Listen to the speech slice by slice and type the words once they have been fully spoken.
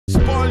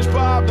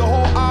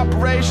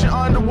generation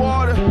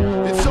underwater.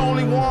 It's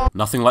only one.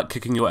 Nothing like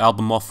kicking your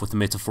album off with a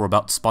metaphor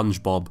about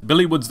Spongebob.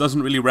 Billy Woods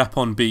doesn't really rap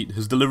on beat,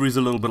 his delivery's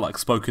a little bit like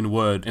spoken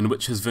word, in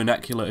which his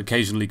vernacular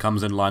occasionally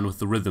comes in line with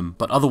the rhythm,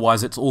 but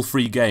otherwise it's all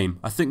free game.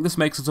 I think this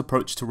makes his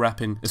approach to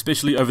rapping,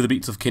 especially over the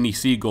beats of Kenny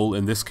Segal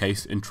in this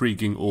case,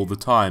 intriguing all the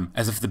time,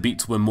 as if the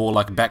beats were more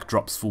like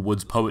backdrops for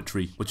Woods'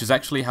 poetry, which is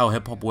actually how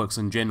hip-hop works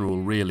in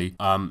general, really.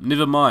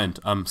 Never mind,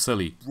 I'm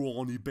silly.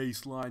 Brawny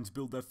bass lines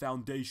build the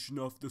foundation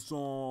of the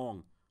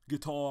song.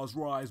 Guitars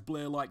rise,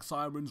 blare like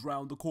sirens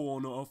round the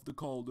corner of the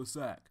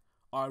cul-de-sac.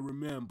 I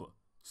remember,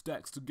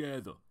 stacks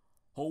together,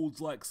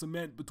 holds like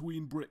cement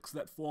between bricks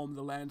that form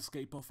the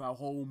landscape of our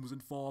homes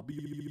and far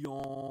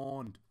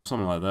beyond.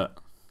 Something like that.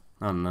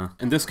 I don't know.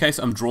 In this case,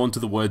 I'm drawn to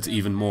the words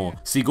even more.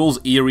 Segal's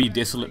eerie,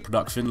 desolate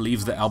production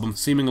leaves the album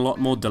seeming a lot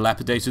more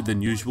dilapidated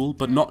than usual,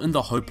 but not in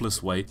the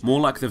hopeless way, more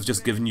like they've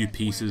just given you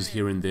pieces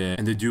here and there,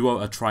 and the duo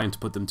are trying to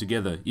put them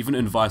together, even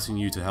inviting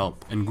you to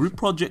help. And group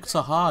projects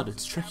are hard,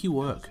 it's tricky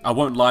work. I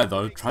won't lie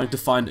though, trying to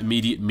find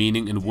immediate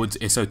meaning in Woods'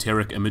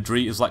 esoteric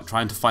imagery is like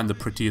trying to find the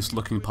prettiest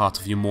looking part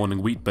of your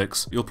morning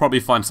Weet-Bix. You'll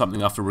probably find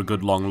something after a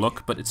good long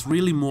look, but it's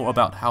really more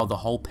about how the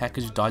whole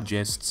package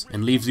digests,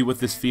 and leaves you with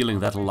this feeling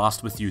that'll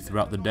last with you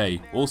throughout the day.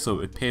 Also,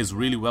 it pairs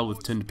really well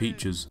with tinned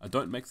peaches. I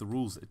don't make the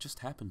rules, it just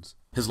happens.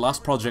 His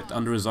last project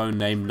under his own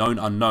name, Known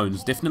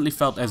Unknowns, definitely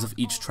felt as if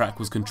each track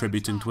was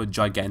contributing to a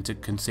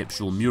gigantic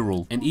conceptual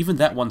mural, and even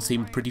that one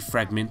seemed pretty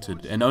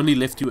fragmented, and only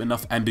left you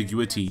enough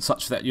ambiguity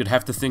such that you'd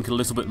have to think a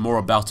little bit more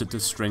about it to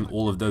string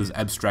all of those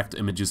abstract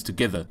images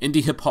together.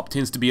 Indie hip-hop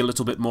tends to be a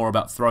little bit more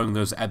about throwing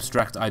those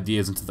abstract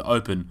ideas into the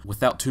open,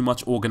 without too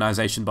much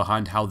organization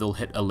behind how they'll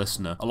hit a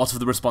listener. A lot of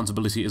the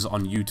responsibility is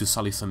on you to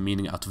sully some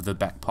meaning out of their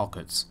back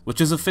pockets,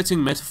 which is a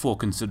fitting metaphor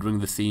considering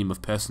the theme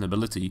of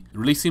personability. It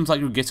really seems like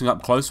you're getting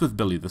up close with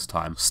Billy this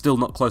time. Still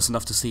not close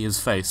enough to see his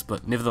face,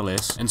 but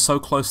nevertheless, and so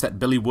close that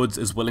Billy Woods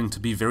is willing to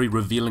be very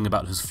revealing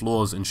about his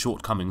flaws and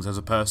shortcomings as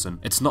a person.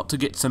 It's not to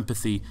get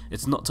sympathy,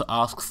 it's not to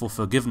ask for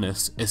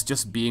forgiveness, it's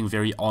just being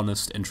very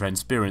honest and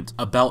transparent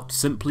about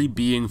simply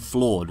being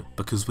flawed,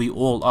 because we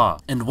all are.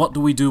 And what do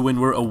we do when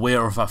we're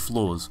aware of our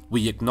flaws?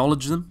 We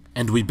acknowledge them,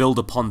 and we build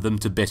upon them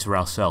to better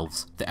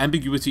ourselves. The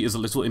ambiguity is a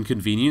little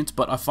inconvenient,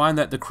 but I find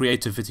that the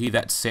creativity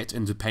that's set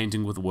into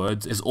painting with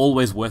words is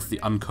always worth the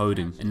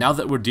uncoding. And now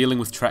that we're dealing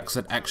with tracks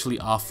that actually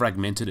are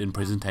fragmented in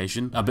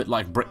presentation, a bit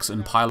like bricks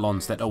and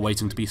pylons that are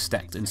waiting to be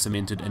stacked and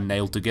cemented and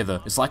nailed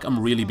together, it's like I'm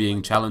really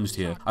being challenged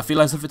here. I feel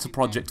as if it's a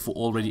project for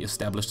already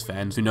established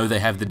fans who know they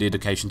have the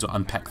dedication to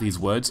unpack these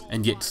words,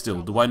 and yet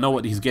still, do I know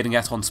what he's getting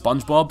at on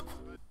Spongebob?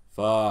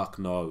 Fuck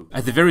no.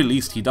 At the very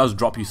least, he does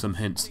drop you some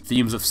hints.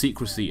 Themes of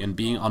secrecy and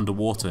being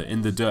underwater,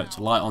 in the dirt,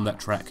 lie on that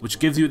track, which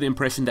gives you the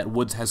impression that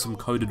Woods has some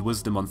coded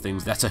wisdom on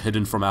things that are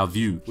hidden from our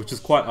view. Which is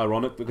quite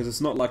ironic, because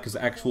it's not like his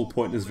actual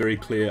point is very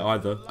clear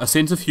either. A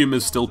sense of humour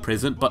is still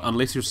present, but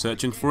unless you're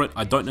searching for it,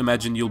 I don't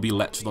imagine you'll be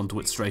latched onto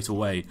it straight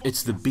away.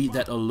 It's the beat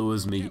that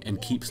allures me and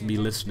keeps me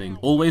listening,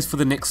 always for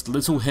the next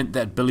little hint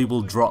that Billy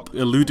will drop,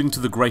 alluding to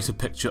the greater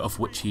picture of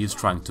which he is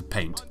trying to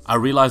paint. I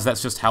realise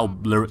that's just how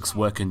lyrics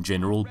work in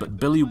general, but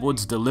Billy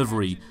Woods'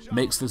 delivery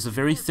makes this a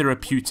very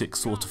therapeutic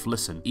sort of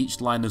listen. Each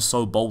line is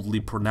so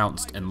boldly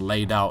pronounced and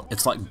laid out.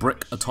 It's like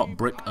brick atop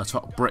brick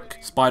atop brick.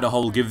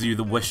 Spiderhole gives you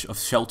the wish of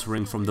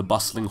sheltering from the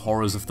bustling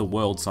horrors of the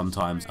world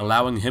sometimes,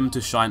 allowing him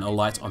to shine a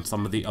light on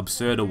some of the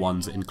absurder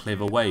ones in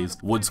clever ways.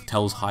 Woods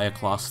tells higher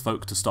class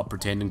folk to stop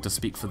pretending to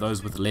speak for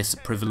those with less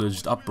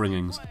privileged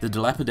upbringings. The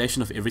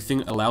dilapidation of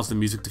everything allows the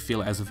music to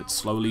feel as if it's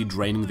slowly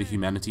draining the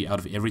humanity out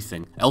of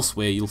everything.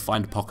 Elsewhere, you'll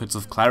find pockets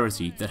of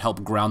clarity that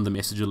help ground the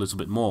message a little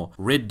bit more.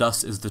 Red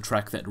Dust is the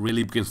track that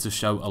really begins to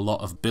show a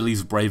lot of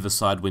Billy's braver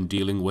side when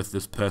dealing with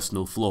his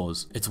personal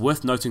flaws. It's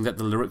worth noting that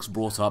the lyrics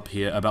brought up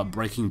here about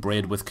breaking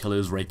bread with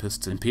killers,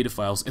 rapists, and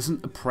pedophiles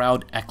isn't a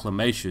proud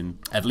acclamation,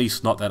 at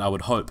least not that I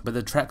would hope, but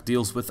the track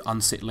deals with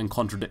unsettling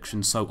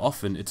contradictions so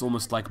often it's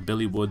almost like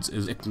Billy Woods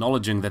is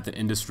acknowledging that the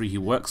industry he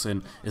works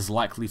in is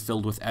likely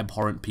filled with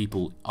abhorrent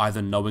people,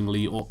 either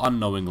knowingly or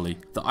unknowingly.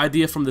 The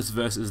idea from this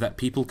verse is that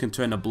people can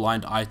turn a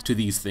blind eye to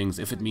these things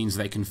if it means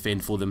they can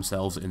fend for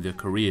themselves in their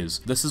careers.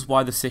 This is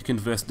why the second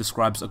verse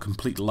describes a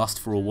complete lust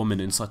for a woman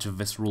in such a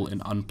visceral and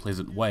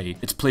unpleasant way.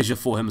 It's pleasure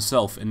for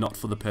himself and not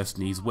for the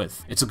person he's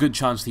with. It's a good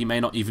chance he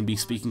may not even be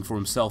speaking for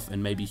himself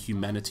and maybe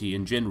humanity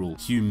in general.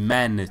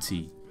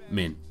 Humanity,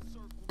 men.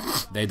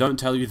 They don't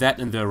tell you that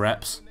in their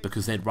raps,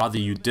 because they'd rather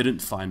you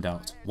didn't find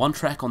out. One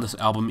track on this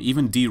album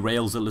even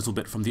derails a little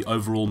bit from the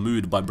overall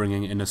mood by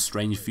bringing in a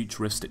strange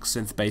futuristic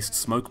synth-based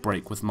smoke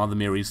break with Mother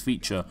Mary's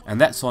feature, and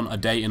that's on A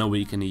Day in a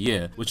Week in a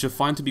Year, which I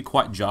find to be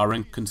quite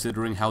jarring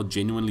considering how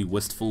genuinely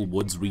wistful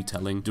Woods'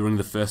 retelling during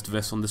the first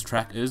verse on this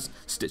track is,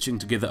 stitching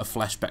together a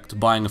flashback to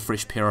buying a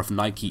fresh pair of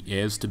Nike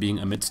Airs to being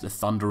amidst a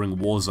thundering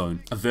war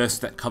zone. A verse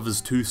that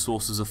covers two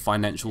sources of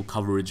financial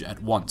coverage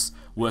at once,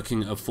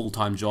 working a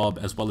full-time job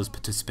as well as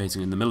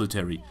participating in the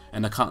military,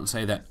 and I can't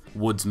say that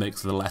Woods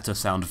makes the latter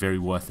sound very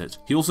worth it.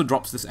 He also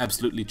drops this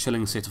absolutely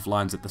chilling set of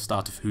lines at the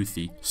start of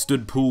Houthi.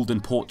 Stood pooled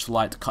in porch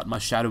light, cut my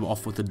shadow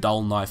off with a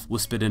dull knife,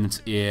 whispered in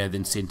its ear,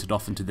 then sent it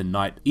off into the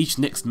night. Each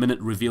next minute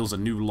reveals a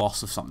new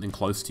loss of something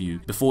close to you,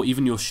 before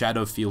even your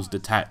shadow feels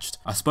detached.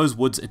 I suppose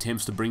Woods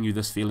attempts to bring you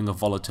this feeling of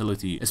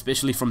volatility,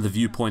 especially from the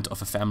viewpoint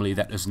of a family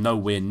that is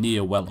nowhere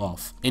near well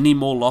off. Any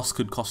more loss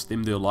could cost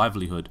them their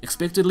livelihood.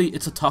 Expectedly,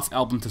 it's a tough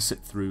album to sit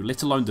through,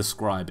 let alone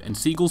describe, and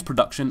Segal's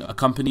production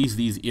accompanies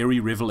these eerie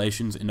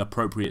revelations in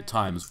appropriate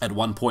times, at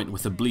one point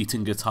with a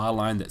bleating guitar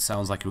line that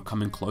sounds like you're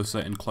coming closer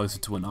and closer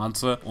to an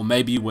answer, or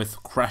maybe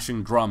with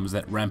crashing drums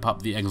that ramp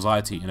up the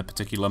anxiety in a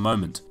particular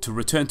moment. To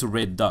return to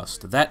Red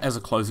Dust, that as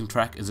a closing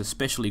track is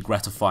especially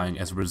gratifying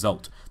as a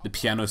result. The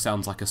piano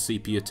sounds like a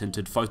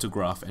sepia-tinted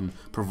photograph and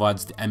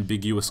provides the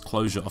ambiguous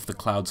closure of the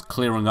clouds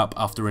clearing up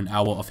after an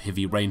hour of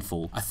heavy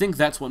rainfall. I think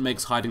that's what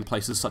makes Hiding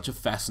Places such a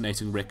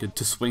fascinating record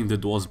to swing the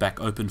doors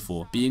back open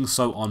for. Being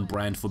so on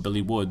brand for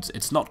Billy Woods,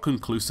 it's not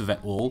conclusive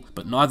at all,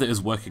 but neither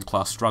is Working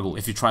Class Struggle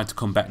if you're trying to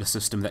combat a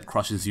system that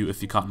crushes you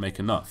if you can't make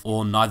enough,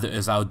 or neither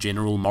is our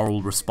general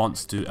moral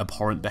response to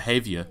abhorrent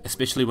behavior,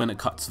 especially when it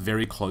cuts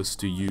very close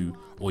to you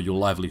or your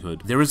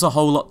livelihood. There is a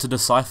whole lot to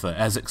decipher,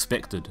 as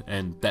expected,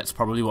 and that's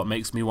probably what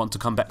makes me want to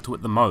come back to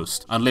it the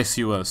most, unless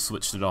you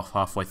switched it off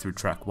halfway through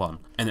track 1.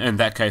 And in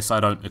that case, I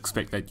don't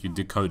expect that you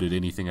decoded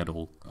anything at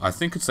all. I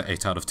think it's an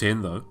 8 out of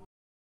 10 though.